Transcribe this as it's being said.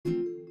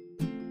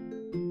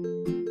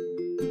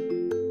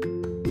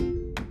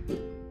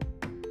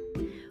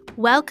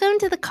Welcome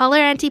to the Caller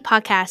Auntie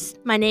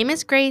podcast. My name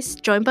is Grace,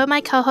 joined by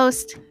my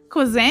co-host,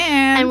 Kuzan.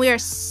 And we are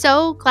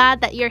so glad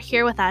that you're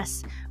here with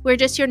us. We're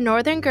just your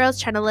northern girls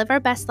trying to live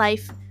our best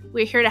life.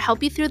 We're here to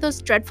help you through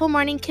those dreadful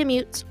morning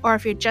commutes, or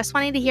if you're just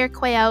wanting to hear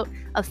Quay out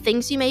of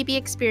things you may be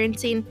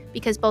experiencing,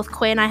 because both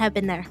Quay and I have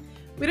been there.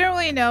 We don't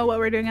really know what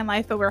we're doing in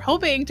life, but we're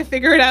hoping to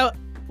figure it out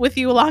with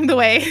you along the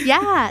way.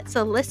 Yeah,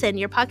 so listen,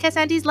 your podcast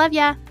aunties love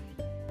ya.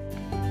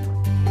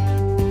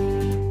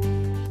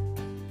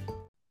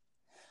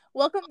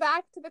 Welcome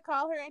back to the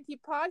Call Her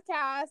Auntie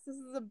podcast. This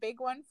is a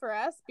big one for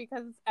us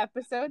because it's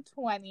episode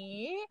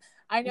 20.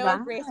 I know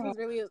Grace was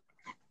really...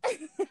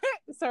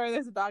 Sorry,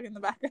 there's a dog in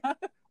the background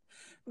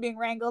being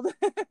wrangled.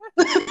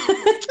 But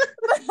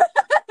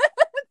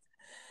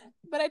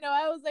I know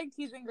I was like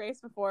teasing Grace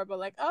before, but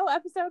like, oh,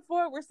 episode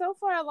 4, we're so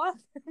far along.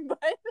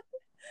 But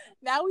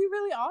now we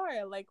really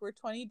are. Like, we're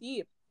 20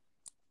 deep.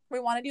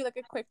 We want to do like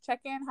a quick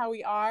check-in, how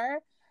we are.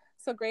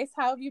 So Grace,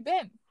 how have you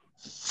been?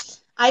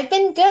 I've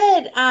been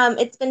good.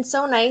 It's been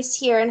so nice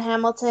here in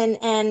Hamilton,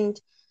 and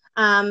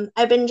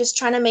I've been just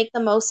trying to make the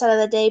most out of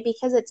the day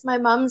because it's my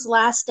mom's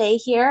last day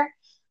here.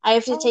 I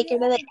have to take her to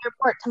the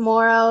airport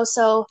tomorrow,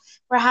 so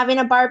we're having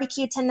a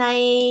barbecue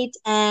tonight,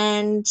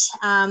 and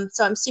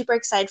so I'm super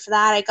excited for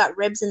that. I got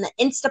ribs in the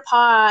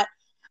Instapot.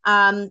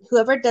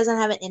 Whoever doesn't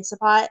have an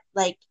Instapot,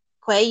 like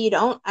Quay, you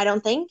don't, I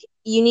don't think,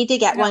 you need to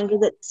get one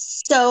because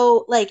it's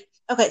so, like,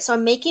 okay, so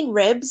I'm making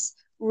ribs.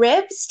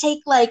 Ribs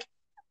take like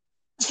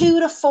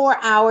 2 to 4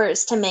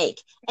 hours to make,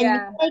 and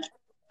you make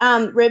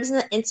ribs in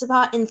the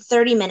Instapot in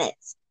 30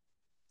 minutes.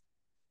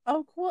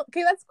 Oh, cool.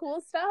 Okay, that's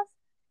cool stuff.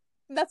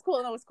 That's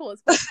cool. No, it's cool.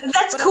 It's cool.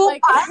 That's cool.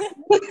 Like,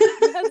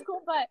 that's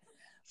cool,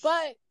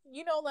 but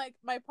you know, like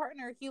my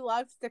partner, he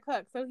loves to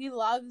cook, so he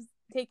loves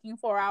taking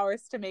 4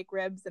 hours to make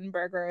ribs and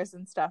burgers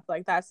and stuff.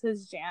 Like that's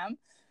his jam.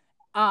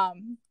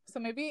 So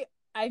maybe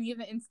I need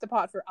an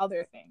Instapot for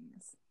other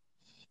things.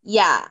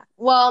 Yeah.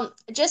 Well,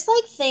 just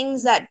like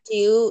things that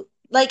do.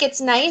 Like,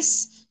 it's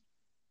nice,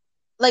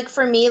 like,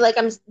 for me, like,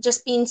 I'm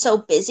just being so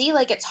busy,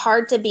 like, it's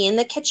hard to be in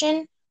the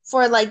kitchen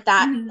for, like,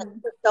 that like,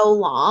 for so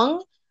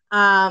long,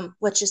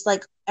 which is,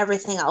 like,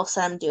 everything else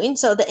that I'm doing.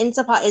 So the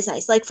Instapot is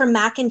nice. Like, for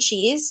mac and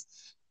cheese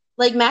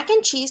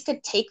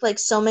could take, like,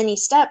 so many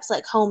steps,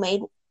 like,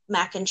 homemade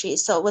mac and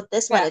cheese. So with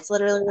this one, it's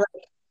literally,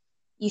 like,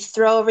 you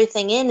throw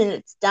everything in and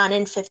it's done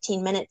in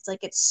 15 minutes. Like,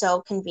 it's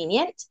so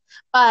convenient.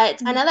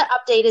 But another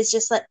update is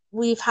just that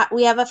we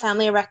have a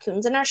family of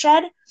raccoons in our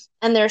shed,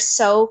 and they're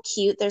so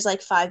cute. There's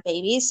like 5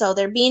 babies, so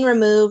they're being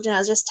removed. And I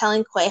was just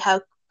telling Quay how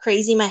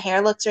crazy my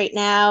hair looks right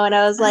now. And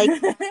I was like,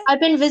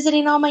 I've been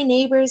visiting all my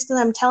neighbors because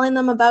I'm telling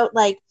them about,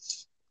 like,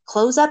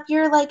 close up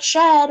your, like,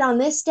 shed on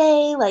this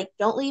day. Like,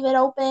 don't leave it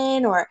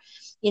open, or,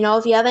 you know,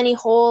 if you have any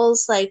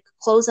holes, like,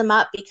 close them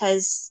up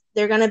because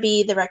the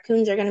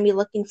raccoons are going to be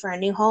looking for a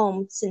new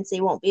home since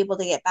they won't be able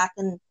to get back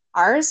in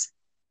ours.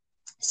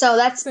 So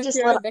that's Since just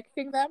you're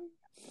evicting them?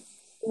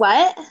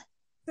 What?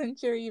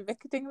 Since you're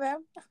evicting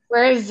them?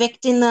 We're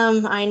evicting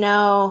them. I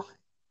know.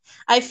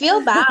 I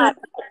feel bad,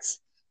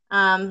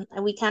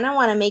 but we kind of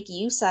want to make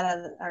use out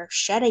of our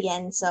shed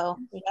again, so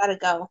we got to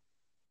go.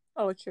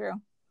 Oh, true.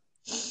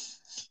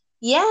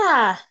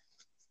 Yeah.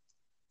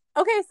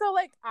 Okay, so,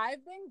 like,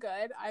 I've been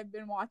good. I've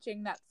been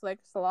watching Netflix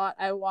a lot.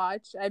 I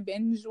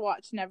binge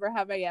watch Never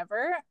Have I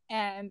Ever,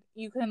 and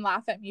you can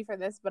laugh at me for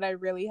this, but I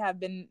really have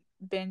been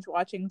binge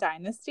watching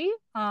Dynasty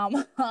on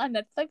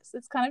Netflix.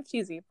 It's kind of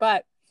cheesy,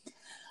 but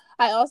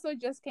I also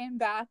just came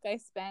back. I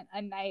spent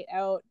a night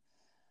out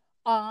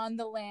on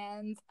the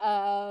lands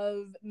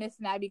of Miss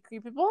Nabby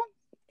Cree people.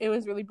 It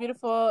was really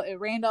beautiful. It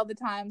rained all the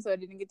time, so I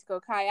didn't get to go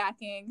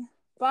kayaking,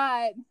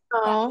 but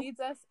that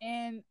leads us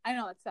in. I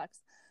know it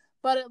sucks.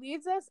 But it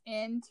leads us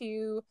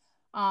into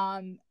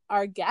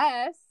our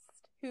guest,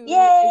 who is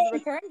a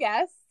recurring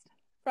guest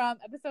from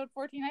episode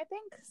 14, I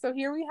think. So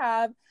here we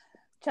have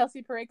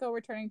Chelsea Pareko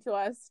returning to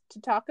us to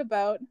talk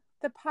about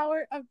the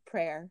power of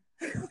prayer.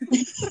 Hey,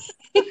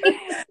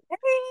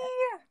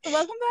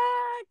 welcome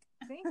back.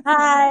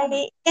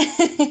 Hi.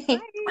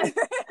 Hi.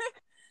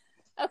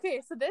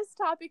 Okay, so this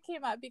topic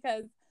came up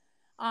because,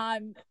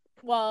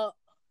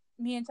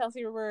 me and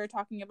Chelsea were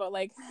talking about,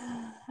 like,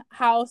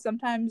 how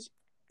sometimes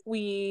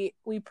we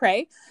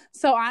pray.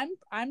 So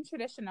I'm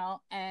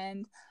traditional,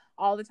 and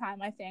all the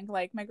time I think,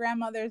 like, my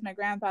grandmothers, my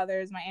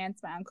grandfathers, my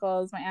aunts, my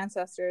uncles, my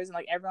ancestors, and,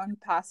 like, everyone who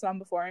passed on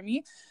before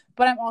me.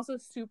 But I'm also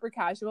super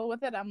casual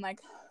with it. I'm like,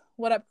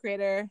 what up,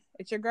 creator?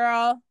 It's your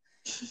girl.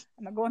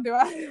 I'm going through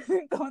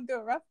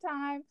a rough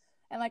time,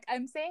 and, like,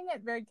 I'm saying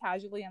it very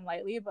casually and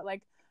lightly, but,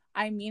 like,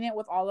 I mean it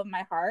with all of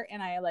my heart,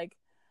 and I, like,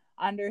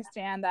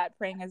 understand that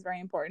praying is very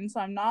important. So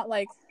I'm not,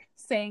 like,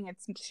 saying it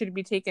should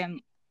be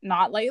taken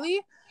not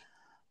lightly,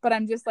 but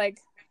I'm just, like,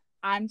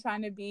 I'm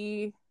trying to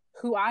be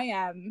who I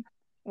am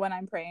when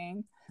I'm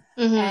praying.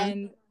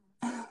 And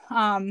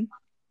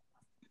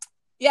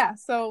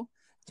so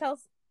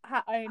Chelsea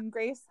and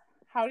Grace,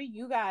 how do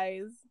you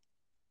guys,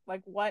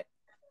 like, what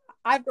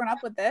I've grown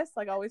up with this,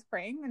 like, always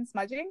praying and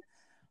smudging.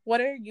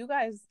 What is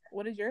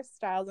your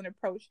styles and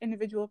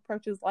individual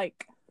approaches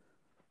like?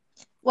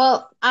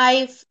 Well,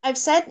 I've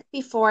said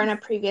before in a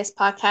previous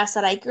podcast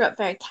that I grew up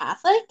very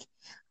Catholic.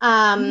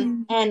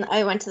 Mhm. And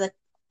I went to the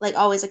like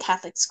always a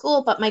Catholic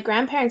school, but my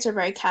grandparents are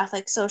very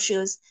Catholic, so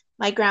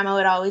my grandma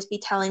would always be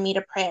telling me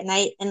to pray at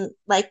night, and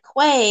like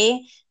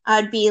Quay,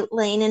 I'd be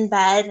laying in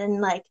bed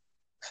and like,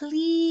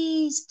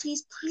 please,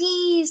 please,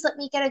 please let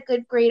me get a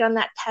good grade on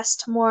that test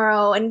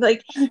tomorrow, and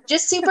like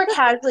just super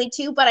casually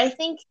too. But I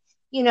think,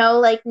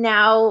 like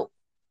now,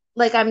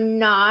 like I'm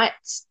not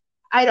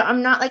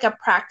like a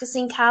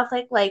practicing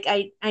Catholic. Like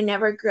I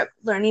never grew up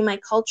learning my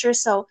culture.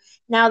 So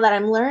now that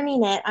I'm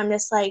learning it, I'm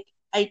just like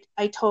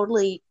I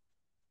totally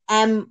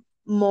am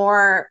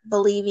more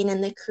believing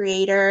in the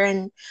creator,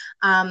 and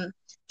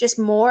just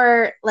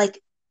more like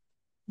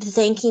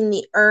thanking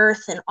the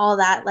earth and all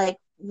that. Like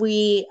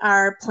we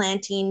are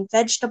planting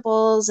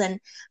vegetables, and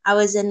I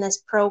was in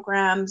this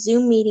program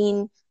Zoom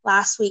meeting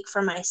last week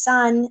for my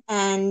son,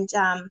 and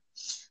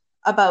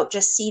about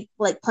just seed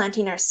like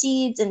planting our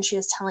seeds, and she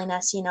was telling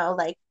us,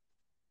 like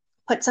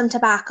put some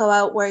tobacco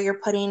out where you're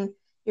going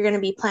to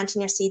be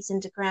planting your seeds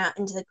into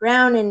the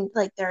ground, and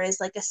like there is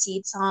like a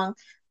seed song,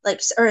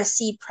 like, or a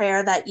seed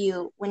prayer that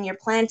you when you're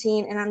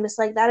planting. And I'm just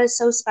like, that is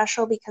so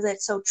special because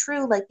it's so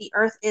true. Like the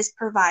earth is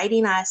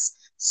providing us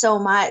so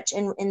much,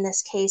 and in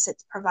this case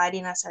it's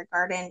providing us our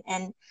garden,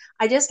 and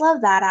I just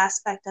love that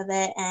aspect of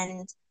it.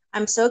 And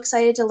I'm so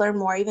excited to learn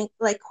more. Even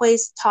like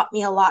Quay's taught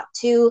me a lot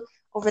too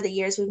over the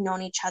years we've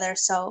known each other,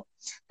 so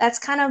that's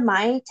kind of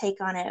my take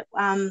on it.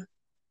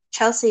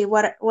 Chelsea,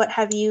 what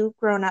have you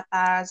grown up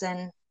as,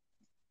 and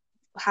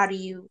how do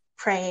you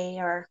pray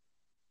or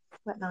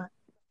whatnot?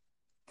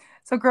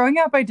 So growing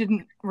up, I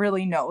didn't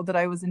really know that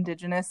I was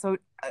Indigenous. So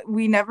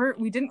we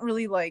didn't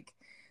really like,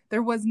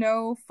 there was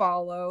no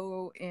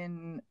follow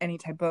in any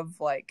type of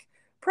like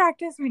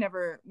practice. We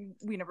never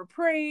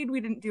prayed.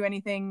 We didn't do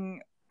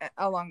anything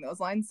along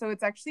those lines. So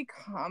it's actually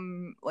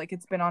come, like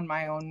it's been on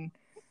my own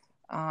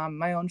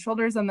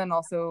shoulders. And then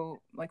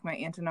also like my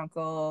aunt and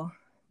uncle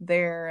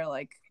there,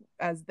 like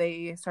as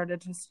they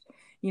started to,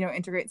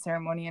 integrate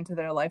ceremony into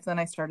their life, then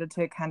I started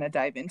to kind of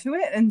dive into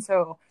it. And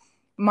so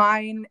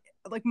my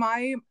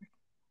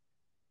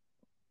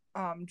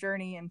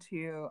journey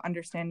into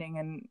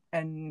understanding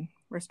and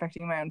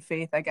respecting my own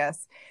faith, I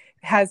guess,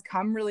 has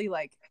come really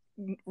like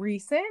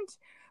recent.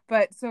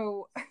 But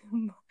so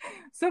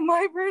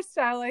my first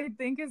style, I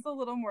think, is a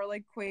little more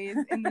like Quay's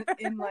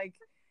in like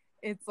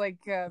it's like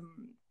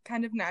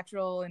kind of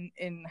natural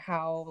in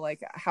how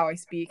I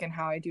speak and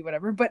how I do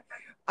whatever. But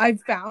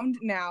I've found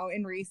now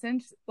in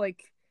recent,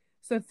 like,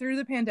 so through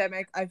the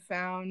pandemic, I've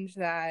found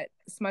that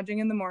smudging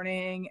in the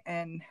morning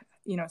and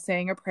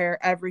saying a prayer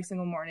every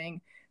single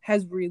morning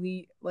has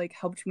really like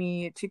helped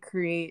me to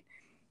create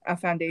a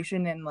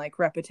foundation in like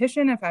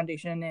repetition, a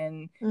foundation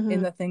in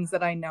the things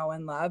that I know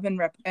and love,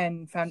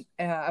 and found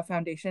a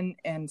foundation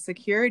and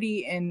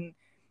security in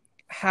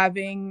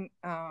having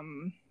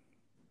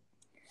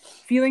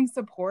feeling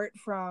support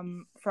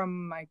from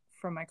my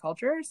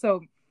culture.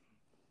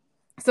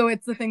 So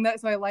it's the thing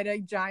so I light a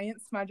giant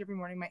smudge every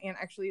morning. My aunt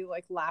actually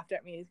like laughed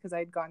at me because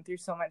I'd gone through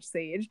so much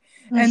sage.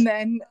 And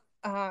then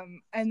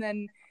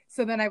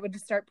so then I would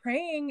just start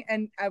praying,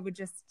 and I would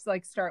just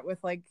like start with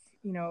like,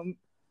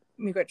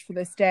 miigwech for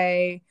this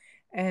day.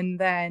 And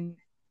then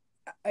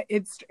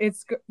it's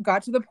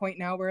got to the point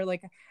now where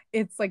like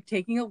it's like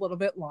taking a little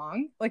bit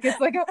long. Like it's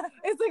like a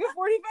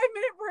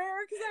 45-minute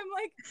prayer, because I'm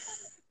like,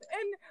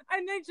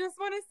 and I just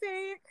want to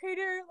say,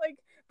 Creator, like,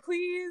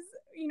 please,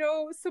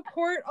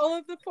 support all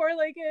of the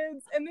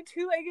four-leggeds and the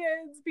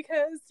two-leggeds,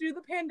 because through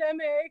the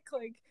pandemic,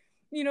 like,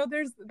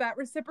 there's that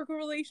reciprocal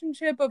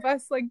relationship of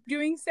us like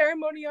doing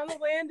ceremony on the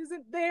land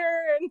isn't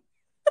there, and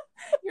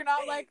you're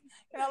not like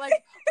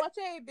watch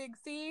a big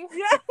C.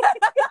 Yeah.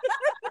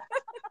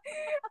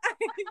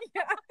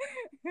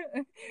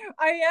 Yeah,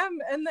 I am.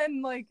 And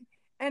then like,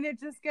 and it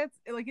just gets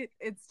like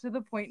it's to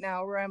the point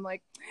now where I'm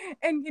like,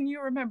 and can you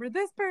remember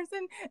this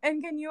person,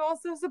 and can you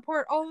also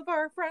support all of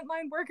our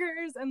frontline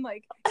workers and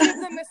like give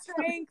them the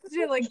strength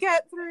to like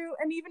get through,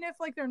 and even if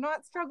like they're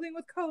not struggling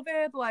with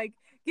COVID, like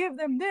give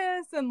them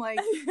this, and like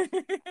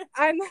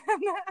and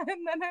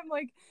then I'm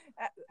like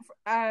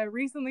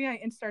recently I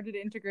started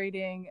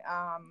integrating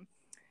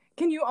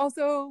can you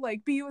also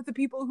like be with the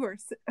people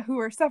who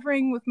are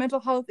suffering with mental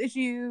health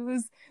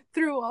issues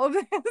through all of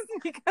this,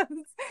 because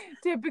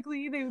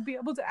typically they would be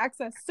able to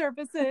access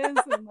services,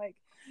 and like,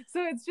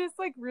 so it's just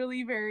like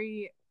really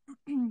very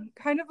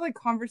kind of like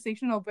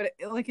conversational, but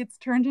it's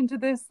turned into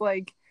this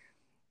like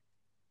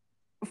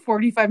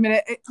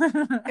 45-minute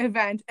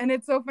event. And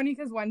it's so funny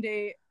because one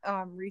day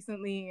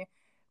recently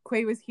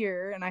Quay was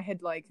here, and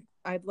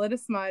I'd lit a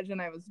smudge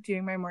and I was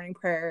doing my morning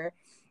prayer,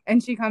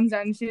 and she comes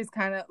down and she's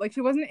kind of like, she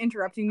wasn't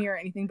interrupting me or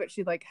anything, but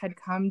she like had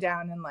come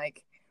down and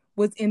like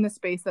was in the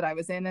space that I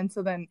was in. And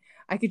so then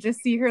I could just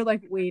see her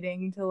like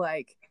waiting to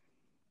like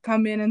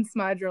come in and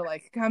smudge or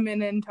like come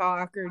in and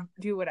talk or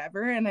do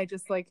whatever. And I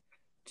just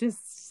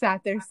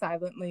sat there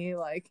silently,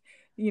 like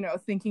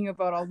thinking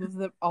about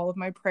all of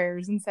my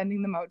prayers and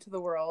sending them out to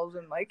the world.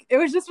 And like, it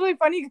was just really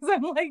funny because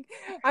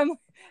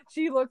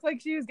she looked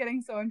like she was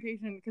getting so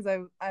impatient because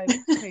I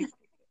take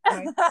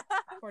my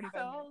 45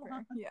 minute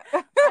prayer.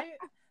 Yeah.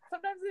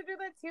 Sometimes I do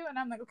that too, and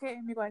I'm like, okay,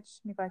 miigwech.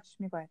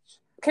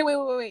 Okay,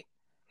 wait.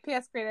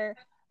 PS creator,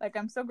 like,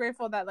 I'm so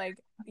grateful that like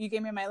you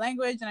gave me my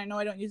language, and I know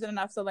I don't use it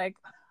enough, so like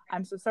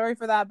I'm so sorry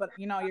for that, but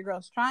your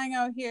girl's trying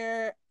out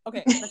here.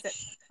 Okay, that's it.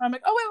 And I'm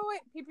like, oh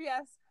wait,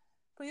 PPS.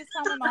 Please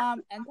tell my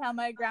mom and tell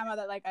my grandma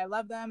that like I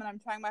love them and I'm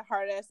trying my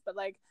hardest, but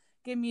like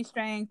give me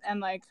strength, and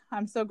like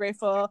I'm so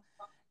grateful,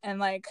 and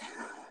like,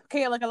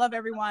 okay, like I love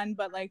everyone,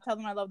 but like tell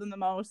them I love them the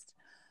most.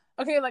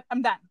 Okay, like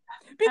I'm done.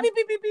 BPS.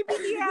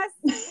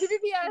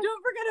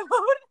 Don't forget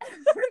about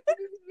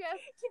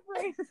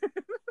BPS.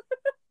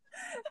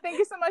 Thank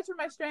you so much for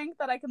my strength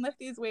that I can lift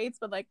these weights,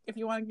 but like if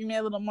you want to give me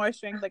a little more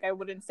strength, like I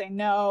wouldn't say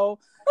no.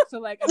 So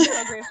like I'm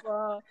so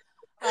grateful.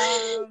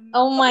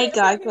 Oh my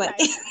God, Gwen.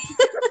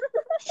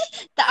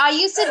 I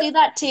used to do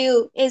that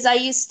too. I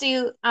used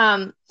to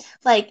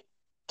like,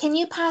 can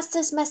you pass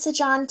this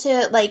message on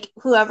to like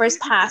whoever's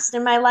passed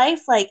in my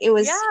life? Like it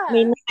was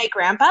mainly my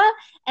grandpa,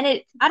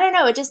 and I don't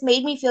know, it just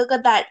made me feel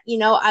good that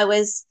I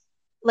was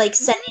like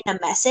sending a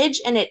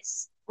message, and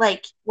it's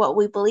like what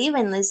we believe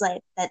in is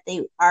like that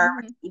they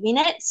are receiving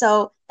it.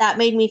 So that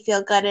made me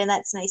feel good, and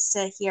that's nice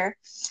to hear.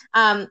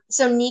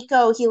 So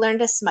Nico, he learned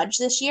to smudge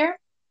this year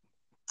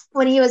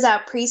when he was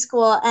at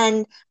preschool,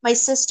 and my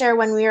sister,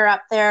 when we were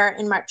up there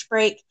in March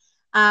break,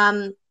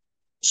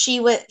 she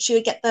would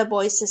get the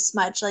boys to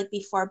smudge like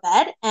before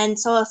bed, and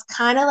so I was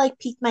kind of like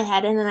peeked my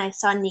head in, and I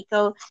saw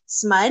Nico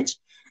smudge,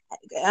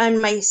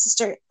 and my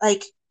sister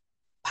like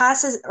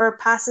passes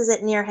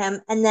it near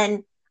him, and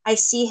then I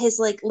see his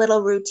like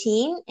little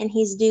routine, and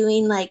he's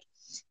doing like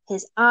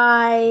his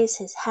eyes,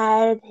 his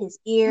head, his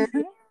ears,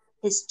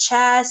 his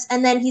chest,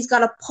 and then he's got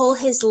to pull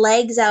his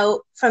legs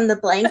out from the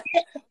blanket.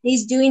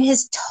 He's doing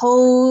his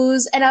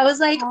toes, and I was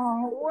like,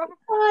 oh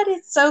God,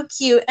 it's so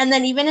cute. And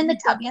then even in the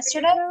tub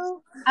yesterday,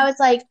 I was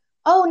like,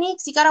 oh,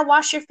 Neeks, you gotta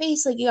wash your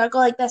face, like you gotta go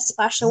like this,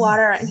 splash the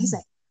water. And he's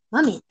like,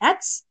 Mommy,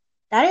 that's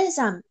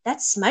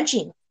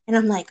smudging. And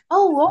I'm like,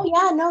 oh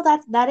yeah, no,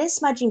 that is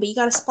smudging, but you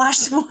gotta splash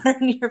some water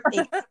in your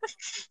face.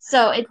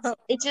 So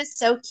it's just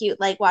so cute,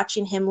 like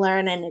watching him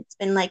learn, and it's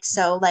been like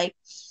so like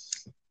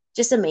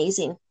just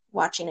amazing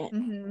watching it.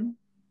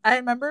 I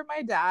remember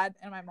my dad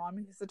and my mom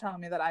used to tell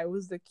me that I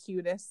was the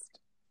cutest.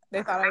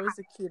 They thought I was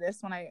the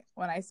cutest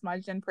when I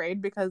smudged and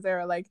prayed, because they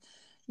were like,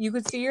 you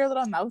could see your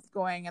little mouth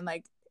going, and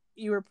like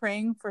you were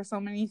praying for so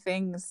many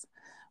things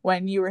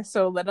when you were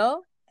so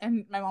little.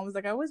 And my mom was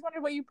like, I always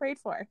wondered what you prayed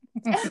for.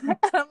 And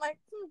I'm like,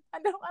 I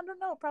don't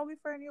know, probably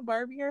for a new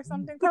Barbie or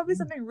something, probably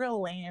something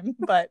real lame,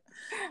 but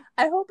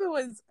I hope it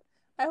was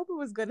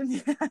good in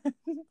the end.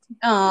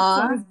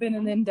 Aww. So it's been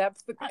an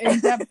in-depth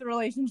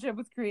relationship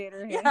with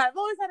Creator. Hey? Yeah, I've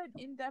always had an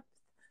in-depth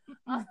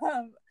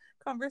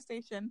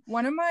conversation.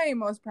 One of my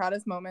most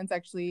proudest moments,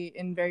 actually,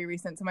 in very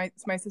recent. So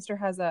my sister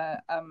has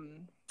a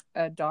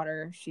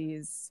daughter.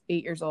 She's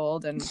 8 years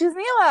old, and she's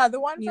Neela,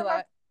 the one from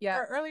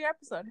our earlier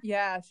episode.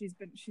 Yeah, she's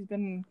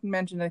been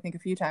mentioned, I think, a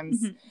few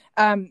times.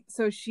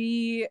 So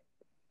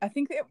I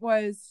think it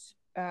was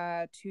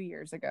 2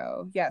 years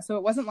ago. Yeah, so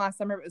it wasn't last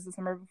summer, but it was the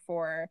summer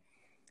before.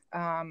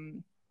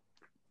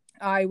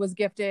 I was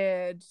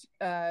gifted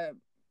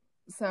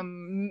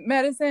some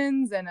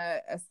medicines and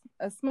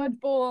a smudge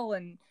bowl,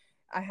 and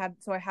I had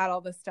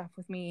all this stuff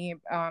with me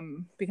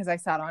because I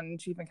sat on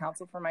Chief and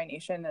Council for my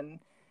nation, and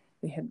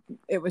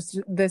it was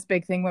this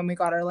big thing when we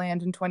got our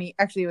land in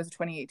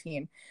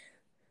 2018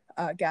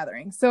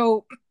 gathering.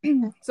 So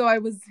I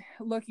was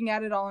looking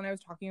at it all, and I was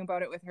talking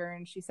about it with her,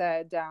 and she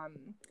said,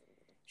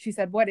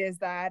 what is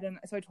that? And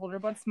so I told her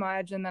about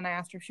smudge, and then I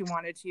asked her if she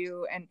wanted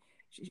to, and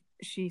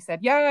she said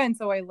yeah, and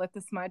so I lit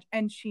the smudge,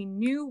 and she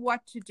knew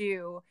what to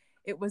do.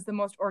 It was the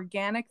most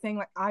organic thing.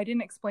 Like, I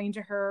didn't explain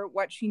to her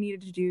what she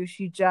needed to do.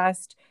 She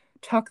just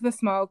took the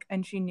smoke,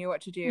 and she knew what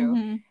to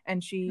do.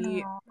 And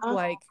she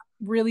like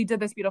really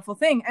did this beautiful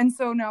thing. And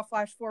so now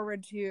flash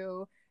forward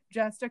to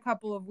just a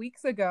couple of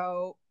weeks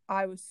ago,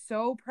 I was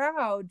so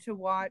proud to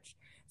watch.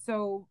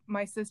 So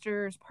my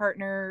sister's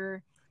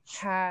partner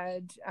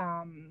had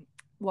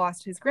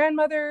lost his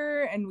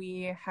grandmother, and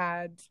we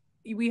had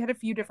a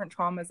few different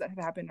traumas that had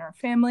happened in our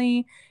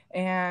family,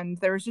 and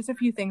there was just a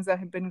few things that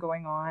had been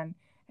going on,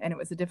 and it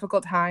was a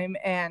difficult time.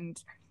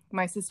 And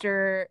my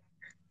sister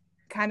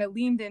kind of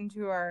leaned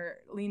into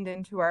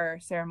our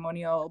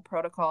ceremonial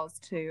protocols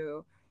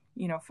to,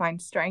 find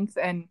strength.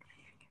 And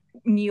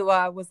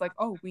Neela was like,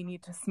 oh, we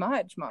need to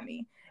smudge,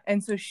 Mommy.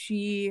 And so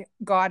she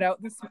got out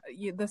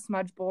the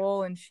smudge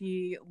bowl, and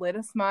she lit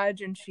a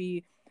smudge, and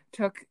she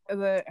took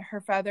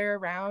her feather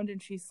around,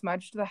 and she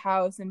smudged the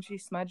house, and she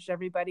smudged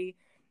everybody.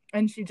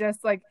 And she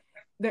just like,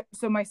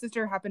 so my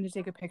sister happened to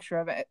take a picture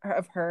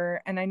of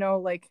her. And I know,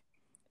 like,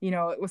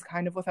 it was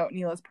kind of without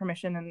Neela's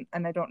permission,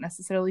 and I don't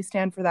necessarily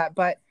stand for that,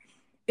 but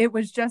it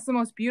was just the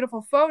most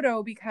beautiful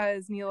photo,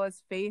 because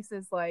Neela's face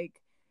is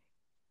like,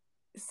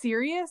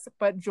 serious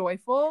but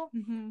joyful.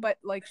 Mm-hmm. But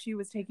like she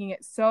was taking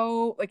it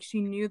so like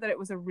she knew that it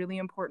was a really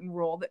important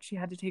role that she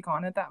had to take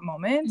on at that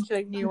moment. And she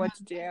like knew what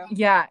to do.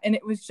 Yeah, and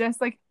it was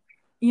just like,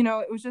 you know,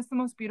 it was just the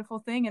most beautiful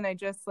thing. And I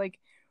just like,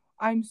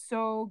 I'm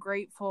so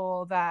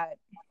grateful that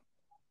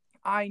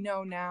I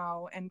know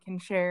now and can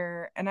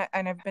share, and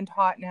I've been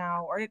taught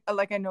now, or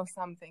like I know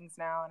some things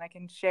now, and I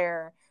can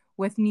share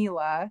with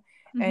Neela,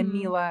 and Mm-hmm.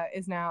 Neela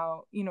is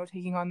now, you know,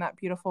 taking on that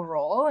beautiful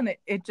role, and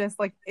it just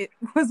like it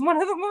was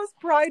one of the most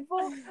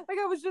prideful. Like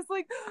I was just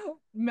like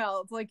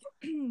melt. Like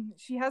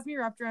she has me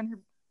wrapped around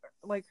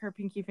her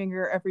pinky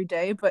finger every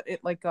day, but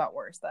it like got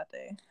worse that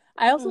day.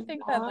 I also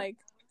think that like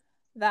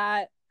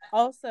that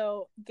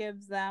also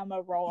gives them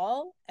a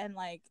role, and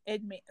like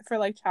for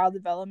like child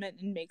development,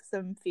 and makes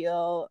them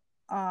feel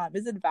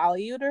is it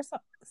valued or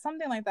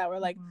something like that, where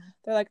like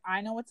they're like,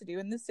 I know what to do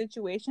in this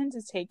situation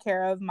to take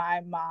care of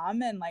my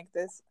mom and like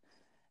this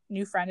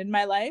new friend in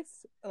my life,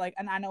 like,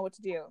 and I know what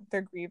to do.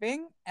 They're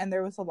grieving and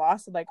there was a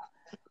loss, so like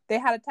they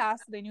had a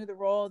task, they knew the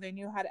role, they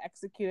knew how to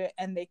execute it,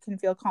 and they can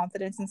feel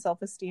confidence and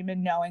self-esteem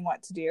in knowing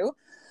what to do.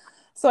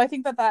 So I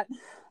think that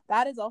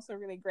is also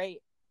really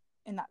great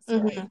in that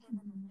story.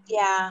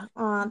 Yeah.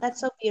 Oh, that's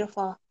so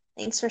beautiful.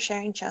 Thanks for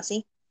sharing,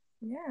 Chelsea.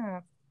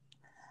 Yeah.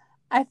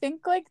 I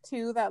think like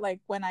too that like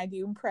when I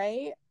do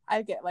pray,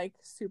 I get like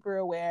super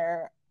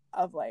aware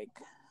of like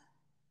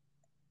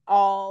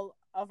all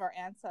of our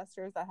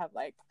ancestors that have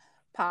like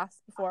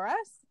passed before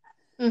us,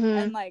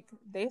 and like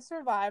they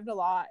survived a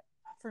lot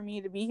for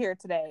me to be here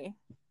today,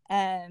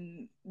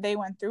 and they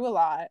went through a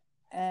lot.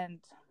 And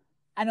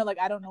I know like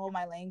I don't know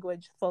my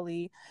language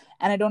fully,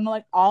 and I don't know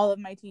like all of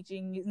my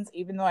teachings,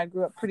 even though I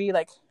grew up pretty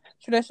like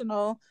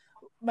traditional.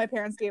 My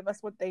parents gave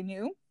us what they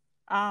knew,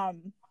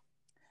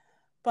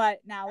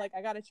 but now like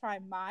I gotta try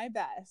my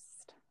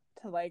best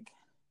to like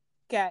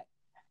get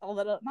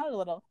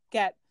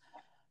get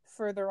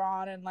further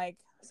on, and like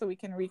so we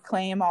can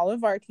reclaim all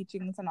of our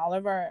teachings and all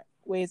of our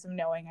ways of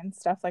knowing and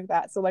stuff like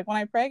that. So like when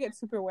I pray, I get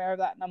super aware of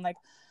that, and I'm like,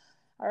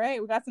 all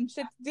right, we got some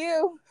shit to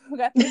do, we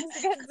got things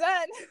to get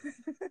done.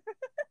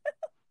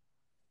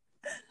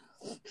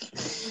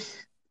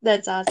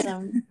 That's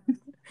awesome.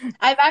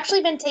 I've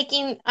actually been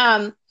taking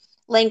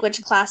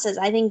language classes.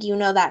 I think you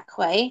know that,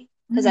 Quay,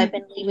 because I've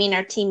been leaving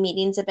our team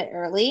meetings a bit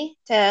early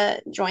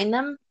to join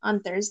them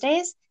on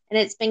Thursdays, and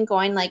it's been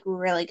going like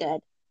really good.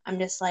 I'm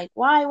just like,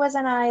 why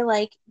wasn't I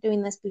like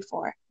doing this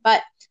before?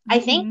 But I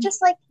think just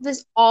like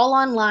this all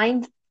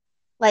online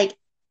like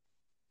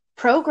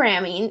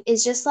programming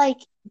is just like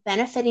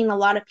benefiting a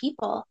lot of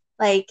people.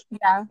 Like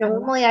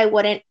normally I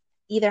wouldn't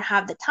either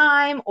have the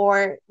time,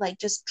 or like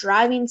just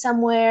driving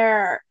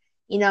somewhere, or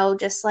you know,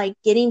 just like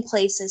getting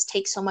places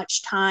takes so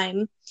much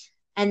time,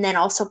 and then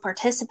also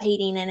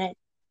participating in it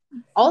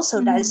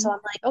also does. So I'm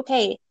like,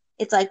 okay,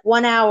 it's like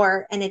 1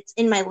 hour and it's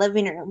in my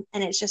living room,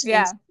 and it's just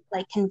been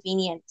like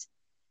convenient.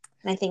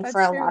 And I think That's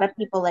for a true. lot of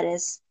people it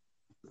is.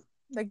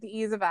 Like the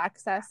ease of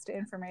access to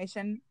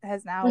information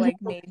has now like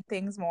made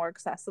things more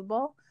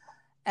accessible,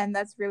 and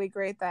that's really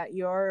great that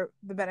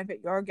the benefit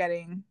you're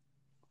getting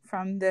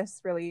from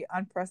this really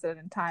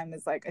unprecedented time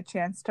is like a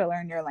chance to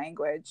learn your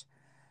language.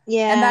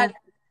 And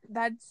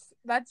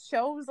that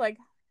shows like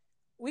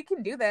we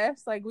can do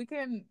this, like we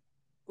can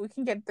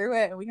get through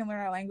it, and we can learn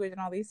our language in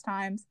all these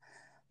times.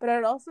 But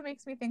it also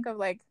makes me think of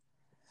like,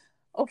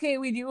 okay,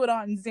 we do it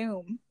on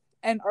Zoom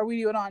or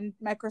we do it on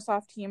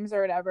Microsoft Teams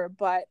or whatever,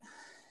 but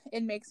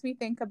it makes me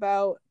think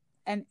about,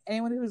 and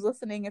anyone who's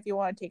listening, if you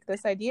want to take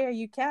this idea,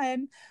 you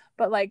can,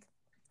 but like,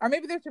 or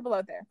maybe there's people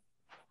out there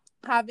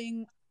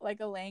having like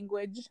a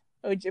language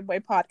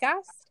Ojibwe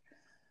podcast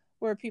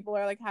where people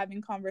are like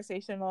having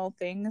conversational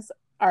things,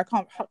 or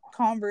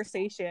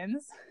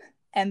conversations,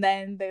 and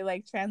then they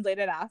like translate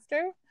it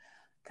after.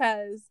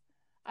 Because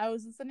I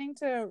was listening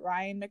to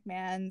Ryan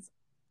McMahon's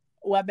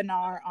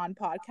webinar on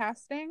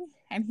podcasting,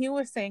 and he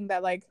was saying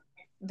that like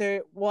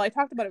I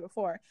talked about it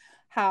before,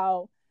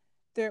 how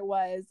there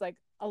was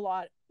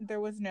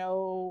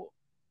no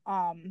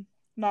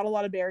not a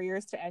lot of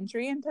barriers to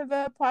entry into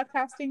the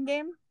podcasting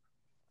game,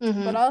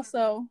 but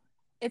also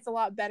it's a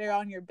lot better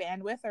on your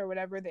bandwidth or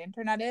whatever the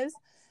internet is,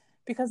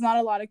 because not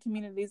a lot of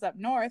communities up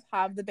north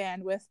have the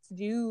bandwidth to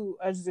do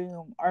a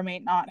Zoom, or may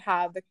not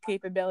have the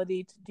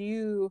capability to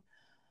do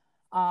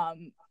a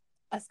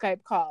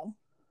Skype call,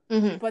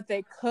 but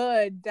they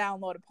could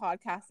download a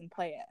podcast and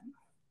play it.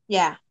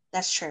 Yeah,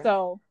 that's true.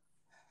 So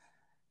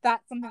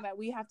that's something that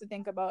we have to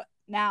think about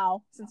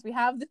now, since we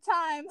have the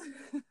time.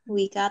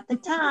 We got the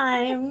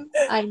time.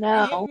 I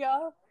know.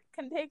 Y'all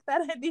can take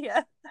that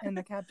idea. And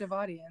the captive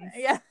audience.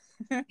 Yeah.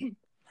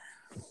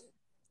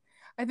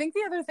 I think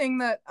the other thing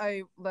that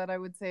I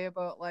would say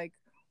about like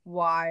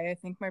why I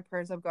think my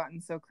prayers have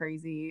gotten so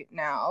crazy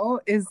now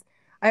is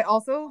I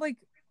also like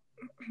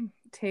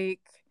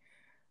take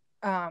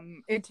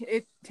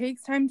it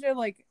takes time to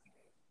like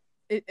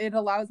it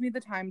allows me the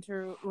time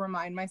to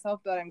remind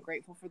myself that I'm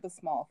grateful for the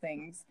small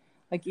things,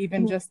 like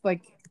even just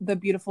like the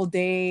beautiful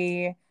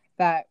day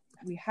that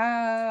we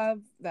have,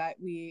 that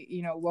we,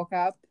 you know, woke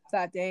up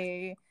that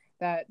day,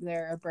 that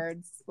there are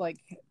birds like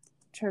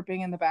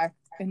chirping in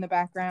the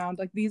background.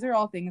 Like these are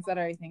all things that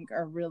I think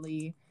are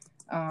really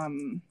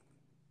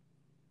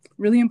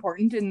really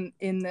important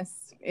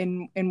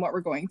in what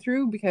we're going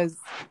through, because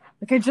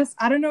like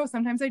I don't know,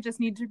 sometimes I just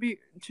need to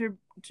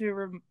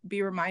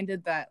be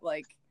reminded that,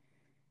 like,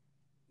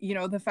 you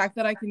know, the fact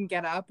that I can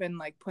get up and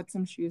like put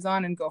some shoes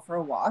on and go for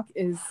a walk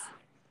is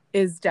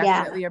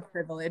definitely a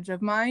privilege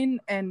of mine.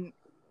 And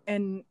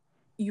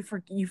you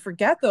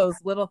forget those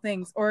little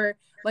things. Or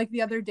like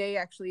the other day,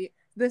 actually,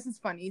 this is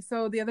funny.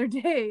 So the other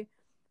day,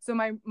 so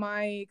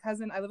my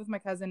cousin, I live with my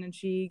cousin, and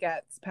she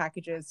gets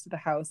packages to the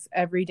house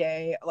every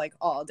day, like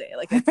all day.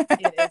 Like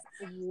it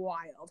is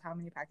wild how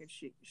many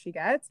packages she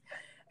gets.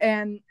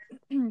 And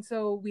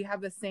so we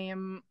have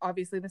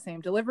obviously the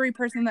same delivery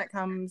person that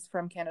comes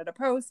from Canada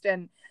Post.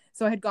 And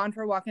so I had gone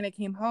for a walk and I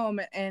came home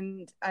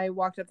and I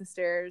walked up the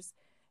stairs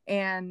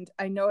and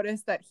I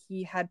noticed that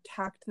he had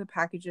tucked the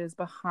packages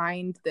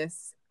behind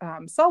this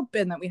salt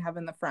bin that we have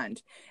in the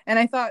front. And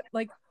I thought,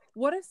 like,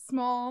 what a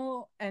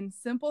small and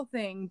simple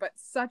thing, but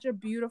such a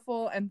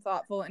beautiful and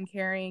thoughtful and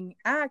caring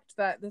act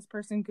that this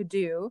person could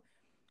do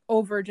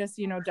over just,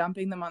 you know,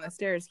 dumping them on the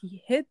stairs.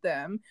 He hid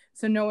them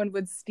so no one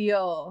would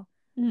steal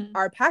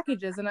our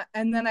packages.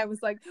 And then I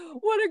was like,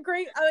 what a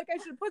great, like,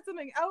 I should put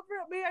something out for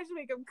me. I should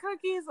make him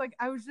cookies. Like,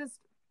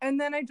 and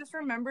then I just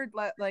remembered,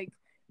 like,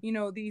 you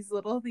know, these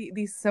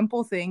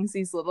simple things,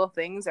 these little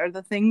things are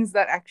the things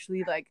that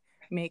actually like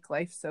make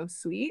life so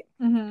sweet.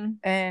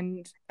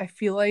 And I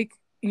feel like,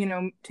 you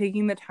know,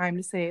 taking the time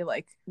to say,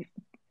 like,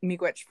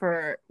 miigwech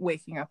for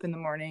waking up in the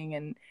morning,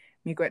 and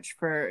miigwech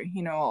for,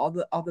 you know,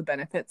 all the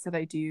benefits that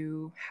I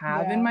do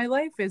have in my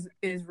life is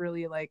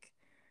really like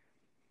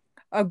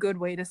a good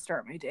way to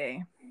start my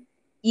day.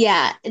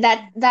 Yeah,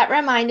 that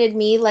reminded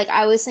me, like,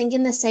 I was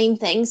thinking the same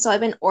thing. So I've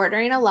been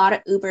ordering a lot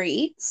of Uber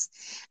Eats,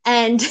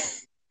 and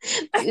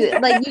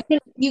like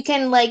you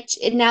can like,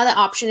 now the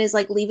option is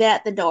like leave it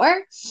at the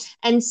door.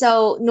 And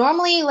so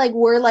normally like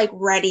we're like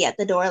ready at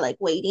the door, like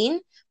waiting,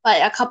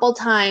 but a couple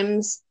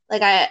times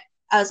like I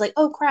was like,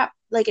 oh crap,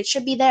 like it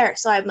should be there.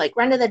 So I'm like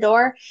run to the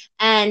door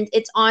and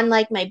it's on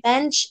like my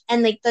bench,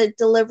 and like the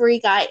delivery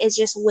guy is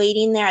just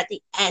waiting there at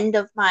the end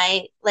of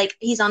my, like,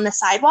 he's on the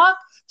sidewalk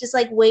just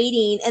like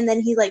waiting, and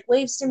then he like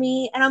waves to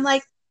me and I'm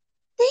like,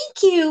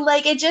 thank you.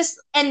 Like it just,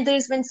 and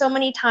there's been so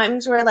many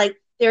times where like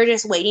they're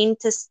just waiting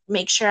to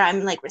make sure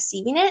I'm like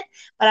receiving it.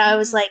 But I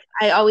was like,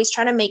 I always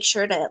try to make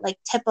sure to like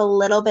tip a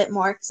little bit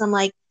more, because I'm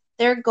like,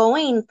 they're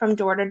going from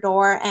door to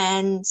door,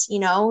 and you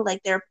know,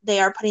 like they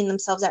are putting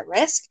themselves at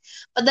risk.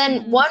 But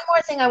then one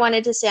more thing I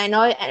wanted to say, I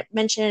know I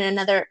mentioned in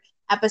another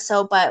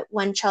episode, but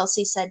when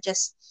Chelsea said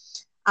just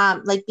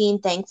like being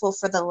thankful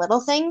for the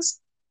little things,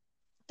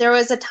 there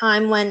was a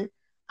time when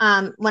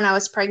I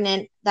was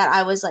pregnant that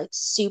I was like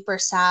super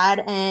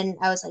sad, and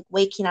I was like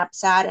waking up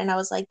sad, and I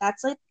was like,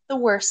 that's like the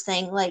worst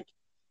thing. Like,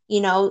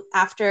 you know,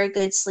 after a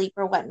good sleep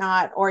or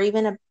whatnot, or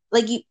even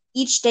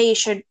each day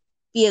should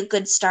be a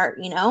good start,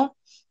 you know?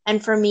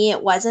 And for me,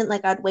 it wasn't.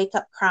 Like I'd wake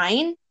up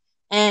crying,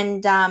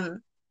 and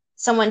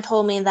someone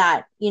told me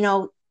that, you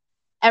know,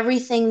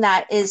 everything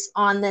that is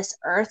on this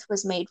earth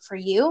was made for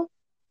you.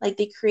 Like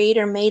the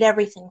creator made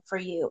everything for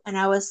you. And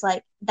I was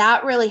like,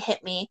 that really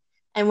hit me.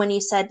 And when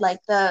you said like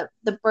the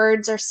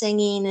birds are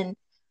singing, and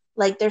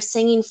like they're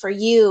singing for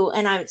you,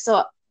 and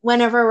so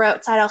whenever we're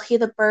outside, I'll hear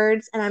the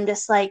birds, and I'm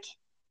just like,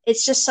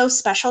 it's just so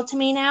special to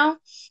me now.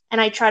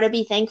 And I try to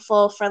be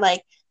thankful for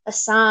like the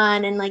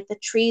sun and like the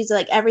trees,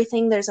 like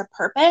everything. There's a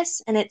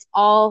purpose, and it's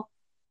all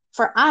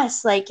for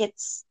us. Like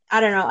it's, I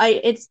don't know,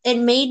 it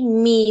made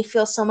me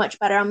feel so much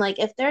better. I'm like,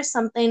 if there's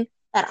something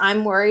that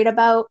I'm worried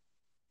about,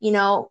 you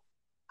know,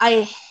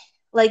 I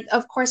like,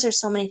 of course there's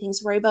so many things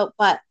to worry about,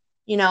 but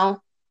you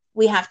know,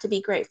 we have to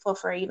be grateful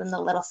for even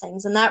the little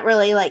things. And that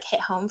really like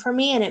hit home for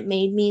me, and it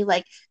made me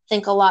like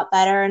think a lot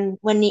better. And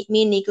when me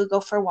and Nico go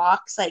for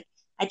walks, like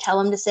I tell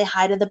him to say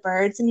hi to the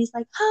birds, and he's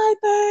like, hi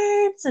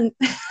birds. And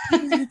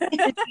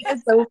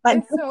it's so funny.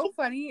 It's so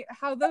funny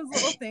how those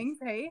little things,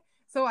 hey?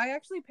 So I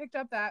actually picked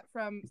up that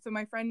from, so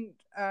my friend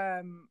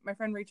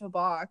Rachel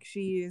Bach,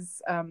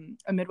 she's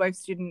a midwife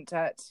student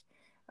at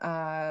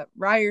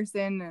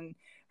Ryerson, and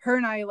her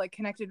and I like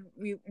connected.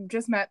 We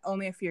just met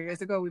only a few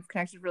years ago. We've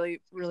connected really,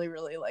 really,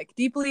 really like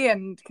deeply,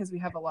 and because we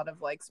have a lot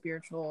of like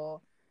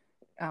spiritual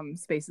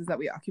spaces that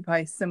we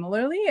occupy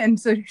similarly. And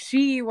so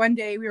one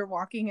day we were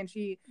walking, and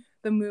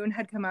the moon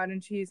had come out,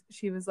 and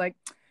she was like,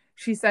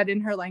 she said in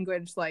her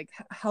language like,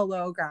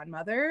 hello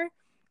grandmother.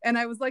 And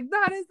I was like,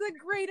 that is the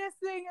greatest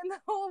thing in the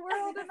whole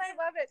world, and I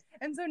love it.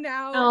 And so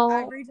now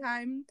every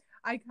time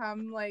I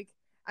come, like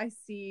I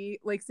see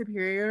Lake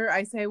Superior,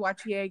 I say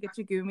Wachie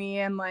Gitchagumi,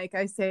 and like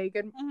I say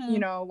good, you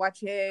know,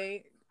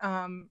 Wachie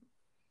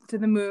to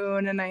the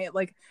moon. And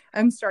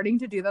I'm starting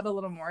to do that a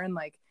little more, and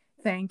like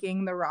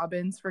thanking the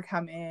robins for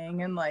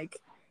coming, and like,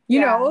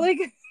 you know, like,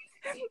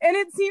 and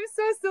it seems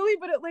so silly,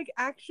 but it like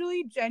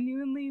actually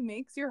genuinely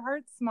makes your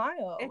heart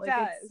smile. It like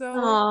does. It's so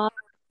Aww.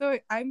 So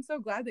I'm so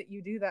glad that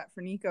you do that for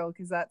Nico,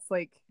 because that's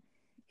like,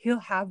 he'll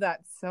have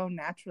that so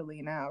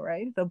naturally now,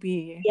 right? It'll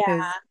be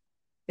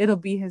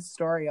his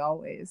story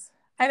always.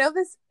 I know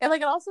this,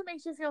 it also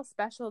makes you feel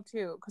special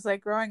too, because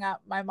like growing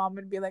up, my mom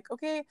would be like,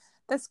 okay,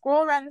 the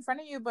squirrel ran in front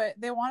of you, but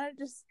they want to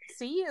just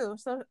see you,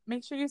 so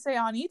make sure you say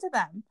Ani to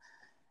them.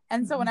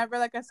 And so whenever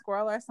like a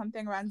squirrel or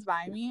something runs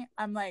by me,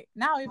 I'm like,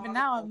 even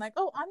now I'm like,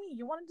 oh, Ani,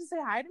 you wanted to say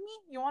hi to me?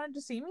 You wanted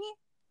to see me?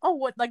 Oh,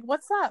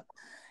 what's up?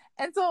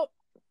 And so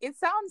it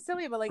sounds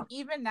silly, but like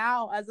even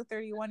now as a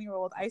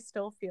 31-year-old, I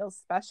still feel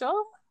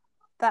special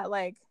that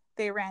like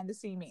they ran to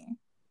see me.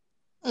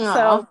 Aww.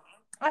 So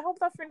I hope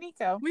that for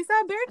Nico. We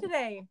saw a bear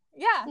today.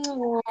 Yeah.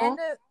 Aww. And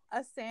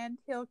a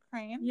sandhill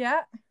crane.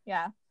 Yeah.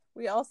 Yeah.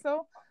 We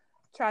also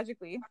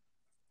tragically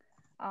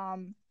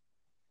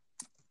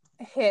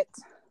hit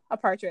a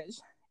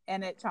partridge,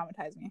 and it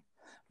traumatized me.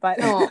 But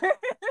we'll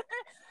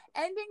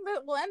end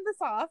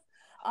this off.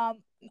 I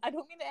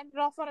don't mean to end it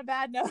off on a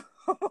bad note.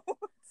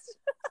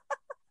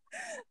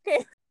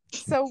 Okay.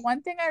 So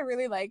one thing I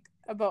really like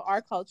about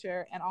our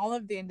culture and all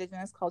of the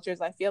indigenous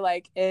cultures, I feel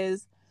like,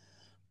 is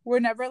we're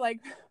never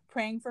like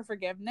praying for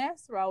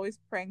forgiveness. We're always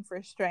praying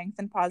for strength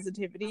and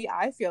positivity.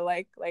 I feel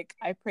like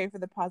I pray for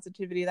the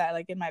positivity that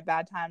like in my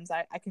bad times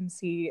I can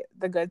see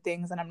the good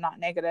things and I'm not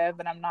negative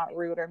and I'm not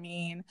rude or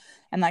mean,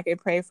 and like I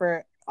pray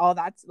for all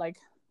that's like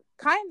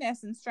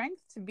kindness and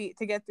strength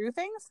to get through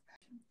things.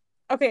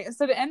 Okay,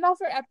 so to end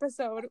off our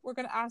episode, we're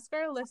gonna ask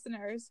our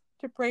listeners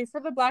to pray for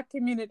the Black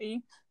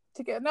community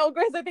to get. No,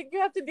 Grace, I think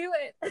you have to do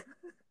it.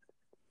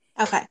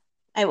 Okay,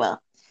 I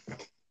will.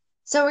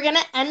 So we're gonna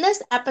end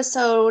this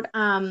episode.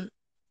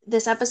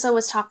 This episode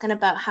was talking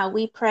about how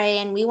we pray,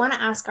 and we want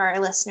to ask our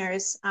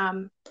listeners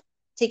to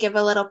give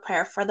a little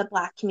prayer for the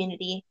Black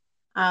community,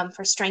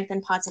 for strength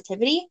and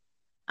positivity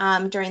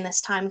during this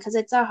time, because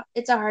it's a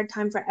hard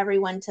time for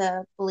everyone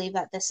to believe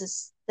that this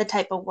is the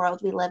type of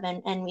world we live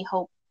in, and we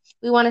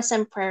want to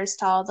send prayers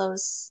to all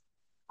those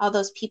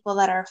people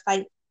that are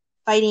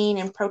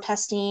fighting and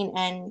protesting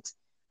and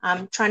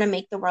trying to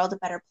make the world a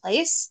better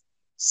place.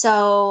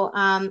 So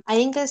I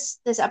think this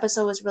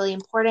episode was really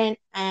important,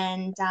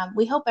 and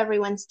we hope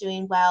everyone's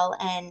doing well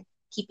and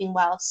keeping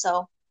well.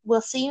 So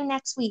we'll see you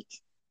next week.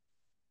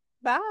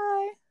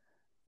 Bye.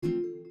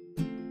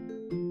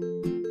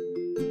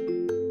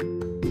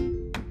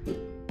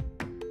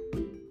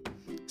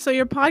 So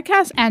your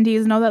podcast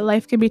Aunties know that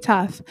life can be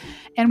tough,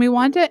 and we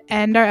want to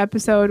end our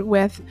episode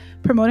with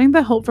promoting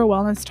the Hope for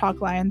Wellness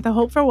talk line. The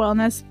Hope for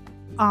Wellness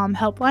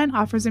helpline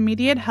offers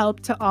immediate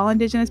help to all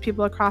Indigenous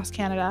people across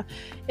Canada.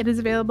 It is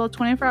available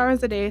 24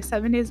 hours a day,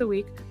 7 days a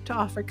week to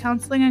offer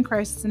counseling and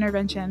crisis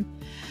intervention.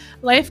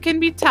 Life can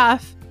be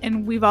tough,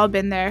 and we've all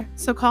been there.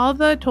 So call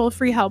the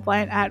toll-free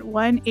helpline at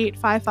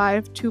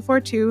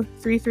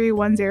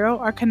 1-855-242-3310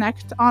 or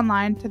connect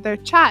online to their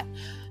chat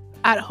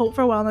at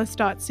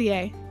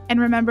hopeforwellness.ca. And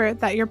remember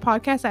that your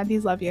podcast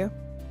aunties love you.